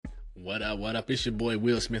What up? What up? It's your boy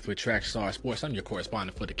Will Smith with Trackstar Sports. I'm your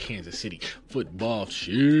correspondent for the Kansas City Football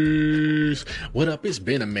Chiefs. What up? It's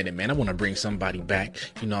been a minute, man. I want to bring somebody back.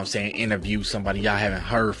 You know what I'm saying? Interview somebody y'all haven't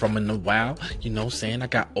heard from in a while. You know what I'm saying? I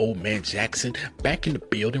got Old Man Jackson back in the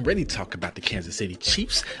building, ready to talk about the Kansas City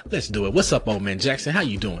Chiefs. Let's do it. What's up, Old Man Jackson? How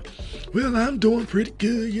you doing? Well, I'm doing pretty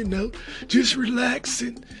good, just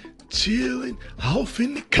relaxing, chilling, off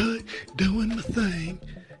in the cut, doing my thing.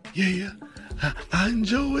 Yeah, I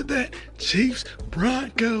enjoyed that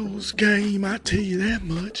Chiefs-Broncos game, I tell you that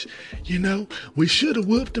much. We should have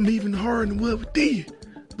whooped them even harder than what we did.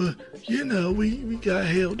 But, we got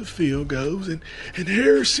held to field goals, and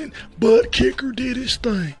Harrison, butt kicker, did his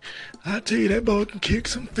thing. I tell you, that boy can kick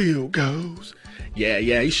some field goals. Yeah,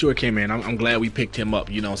 he sure came in. I'm glad we picked him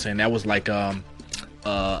up. You know what I'm saying? That was like a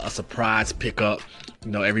surprise pickup.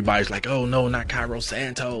 Everybody's like, oh no, not Cairo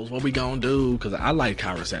Santos. What we gonna do? Because I like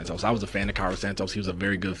Cairo Santos. I was a fan of Cairo Santos. He was a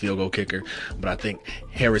very good field goal kicker. But I think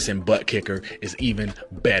Harrison butt kicker is even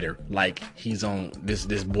better. Like, he's on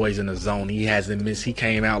this boy's in the zone. He hasn't missed. He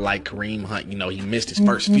came out like Kareem Hunt. He missed his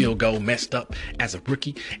first field goal, messed up as a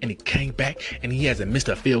rookie, and he came back and he hasn't missed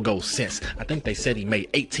a field goal since. I think they said he made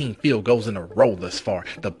 18 field goals in a row thus far.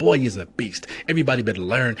 The boy is a beast. Everybody better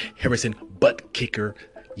learn Harrison butt kicker.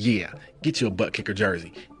 Yeah, get you a butt kicker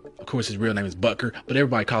jersey. Of course, his real name is Butker, but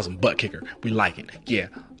everybody calls him butt kicker. We like it. Yeah,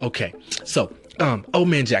 okay. So, Old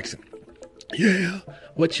Man Jackson. Yeah.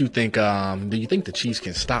 What you think? Do you think the Chiefs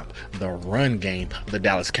can stop the run game of the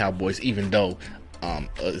Dallas Cowboys, even though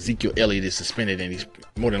Ezekiel Elliott is suspended and he's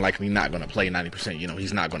more than likely not going to play 90%?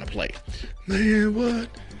 He's not going to play. Man, what?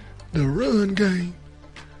 The run game.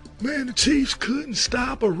 Man, the Chiefs couldn't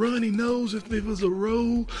stop a runny nose if it was a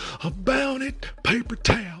roll about it. Paper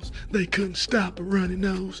towels. They couldn't stop a runny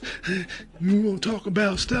nose. You want to talk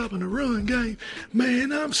about stopping a run game?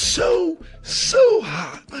 Man, I'm so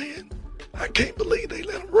hot, man. I can't believe they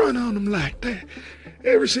let them run on them like that.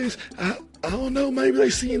 Ever since, I don't know, maybe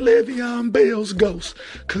they seen Le'Veon Bell's ghost,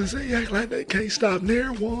 because they act like they can't stop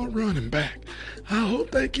near one running back. I hope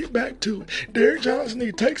they get back to it. Derrick Johnson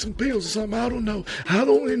need to take some pills or something. I don't know. I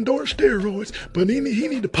don't endorse steroids, but he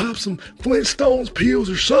need to pop some Flintstones pills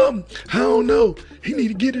or something. I don't know. He need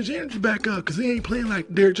to get his energy back up, because he ain't playing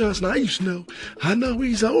like Derrick Johnson I used to know. I know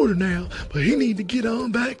he's older now, but he need to get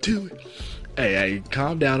on back to it. Hey,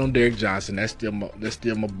 calm down on Derrick Johnson. That's still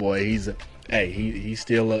my boy. He's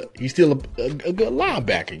still a good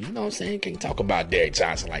linebacker. You know what I'm saying? Can't talk about Derrick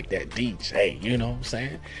Johnson like that. Deej, hey, you know what I'm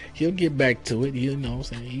saying? He'll get back to it. You know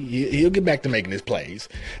what I'm saying? He'll get back to making his plays.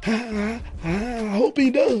 I hope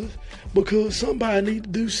he does, because somebody need to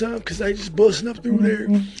do something, because they just busting up through there.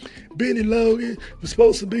 Benny Logan was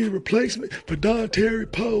supposed to be the replacement for Dontari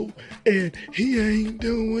Poe, and he ain't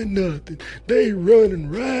doing nothing. They running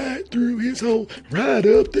right through his hole, right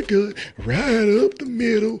up the gut, right up the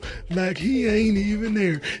middle, like he ain't even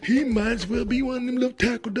there. He might as well be one of them little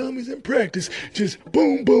tackle dummies in practice. Just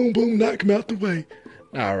boom, boom, boom, knock him out the way.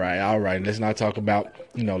 All right. Let's not talk about,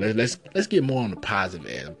 let's get more on the positive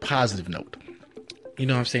end, a positive note. You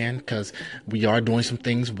know what I'm saying? Because we are doing some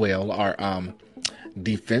things well. Our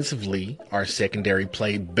defensively, our secondary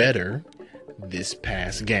played better this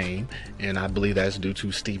past game, and I believe that's due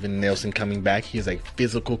to Steven Nelson coming back. He is a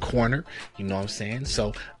physical corner. You know what I'm saying?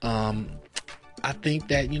 So, I think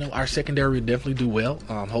that, our secondary will definitely do well.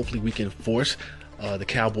 Hopefully we can force the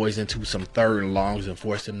Cowboys into some third and longs and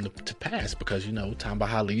force them to pass, because, Tamba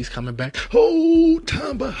Hali's coming back. Oh,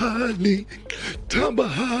 Tamba Hali,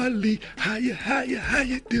 how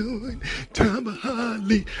you doing? Tamba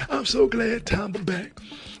Hali, I'm so glad Tamba back.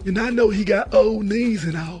 And I know he got old knees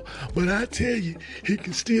and all, but I tell you, he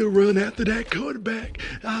can still run after that quarterback.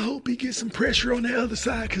 I hope he gets some pressure on the other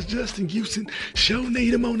side, because Justin Houston sure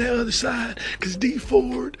need him on that other side, because D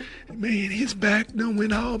Ford, man, his back done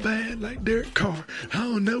went all bad like Derek Carr. I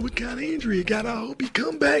don't know what kind of injury he got. I hope he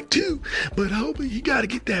come back too, but I hope he got to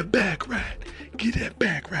get that back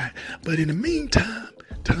right. But in the meantime,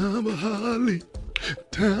 Tamba Hali,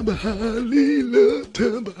 love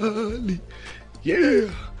Tamba Hali. Yeah.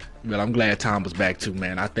 Well, I'm glad Tom was back too,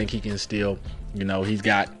 man. I think he can still, he's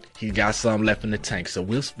got some left in the tank. So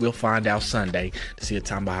we'll find out Sunday to see if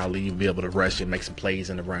Tamba Hali will be able to rush and make some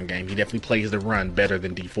plays in the run game. He definitely plays the run better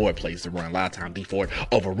than D Ford plays the run. A lot of times D Ford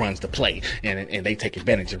overruns the play, and they take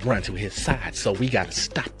advantage and run to his side. So we gotta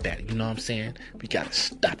stop that. You know what I'm saying? We gotta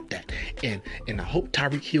stop that. And I hope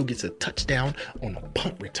Tyreek Hill gets a touchdown on a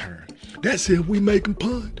punt return. That's if we make him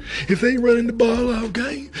punt. If they ain't running the ball all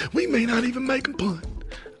game, we may not even make him punt.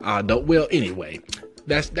 Well, anyway,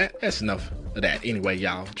 that's enough of that. Anyway,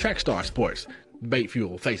 y'all, Trackstar Sports, Bait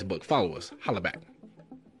Fuel, Facebook, follow us, holla back.